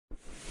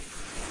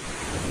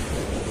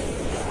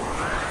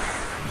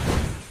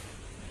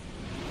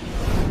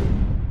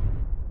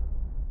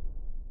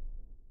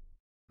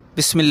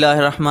بسم اللہ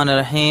الرحمن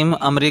الرحیم۔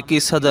 امریکی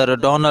صدر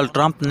ڈونلڈ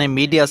ٹرمپ نے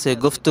میڈیا سے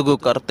گفتگو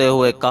کرتے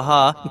ہوئے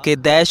کہا کہ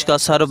دیش کا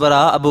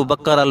سربراہ ابو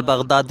بکر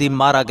البغدادی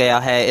مارا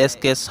گیا ہے، اس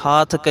کے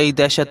ساتھ کئی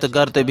دہشت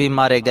گرد بھی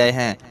مارے گئے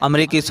ہیں۔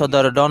 امریکی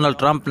صدر ڈونلڈ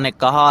ٹرمپ نے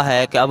کہا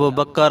ہے کہ ابو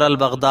بکر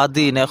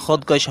البغدادی نے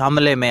خودکش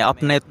حملے میں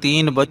اپنے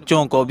 3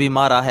 بچوں کو بھی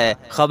مارا ہے۔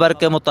 خبر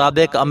کے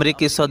مطابق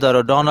امریکی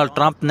صدر ڈونلڈ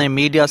ٹرمپ نے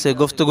میڈیا سے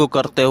گفتگو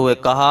کرتے ہوئے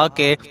کہا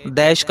کہ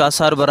دیش کا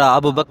سربراہ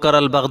ابو بکر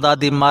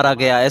البغدادی مارا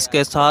گیا، اس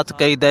کے ساتھ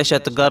کئی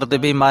دہشت گرد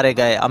بھی مارے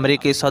گئے۔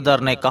 امریکی صدر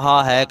نے کہا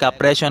ہے کہ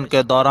آپریشن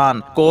کے دوران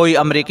کوئی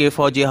امریکی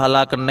فوجی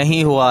ہلاک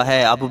نہیں ہوا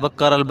ہے۔ ابو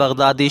بکر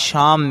البغدادی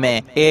شام میں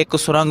ایک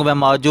سرنگ میں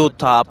موجود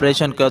تھا۔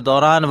 آپریشن کے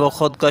دوران وہ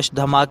خودکش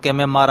دھماکے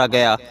میں مارا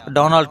گیا۔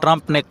 ڈونلڈ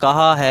ٹرمپ نے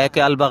کہا ہے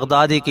کہ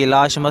البغدادی کی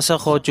لاش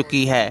مسخ ہو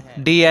چکی ہے،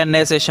 ڈی این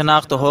اے سے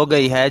شناخت ہو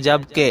گئی ہے،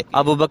 جبکہ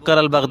ابو بکر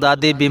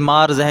البغدادی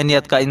بیمار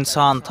ذہنیت کا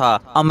انسان تھا۔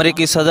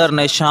 امریکی صدر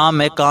نے شام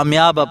میں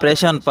کامیاب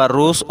آپریشن پر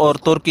روس اور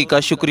ترکی کا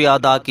شکریہ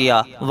ادا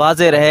کیا۔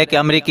 واضح رہے کہ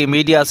امریکی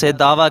میڈیا سے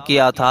دعویٰ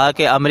کیا تھا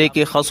کہ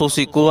امریکی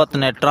خصوصی قوت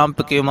نے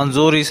ٹرمپ کی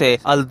منظوری سے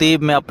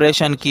الدیب میں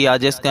آپریشن کیا،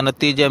 جس کے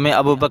نتیجے میں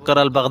ابو بکر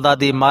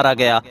البغدادی مارا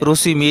گیا۔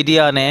 روسی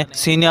میڈیا نے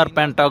سینئر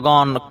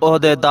پینٹاگون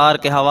عہدیدار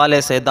کے حوالے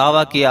سے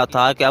دعویٰ کیا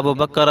تھا کہ ابو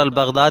بکر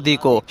البغدادی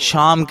کو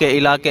شام کے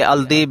علاقے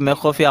الدیب میں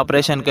خفیہ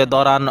آپریشن کے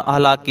دوران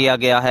ہلاک کیا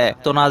گیا ہے۔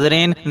 تو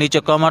ناظرین، نیچے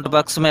کامنٹ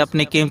باکس میں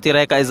اپنی قیمتی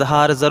رائے کا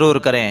اظہار ضرور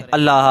کریں۔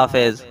 اللہ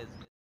حافظ۔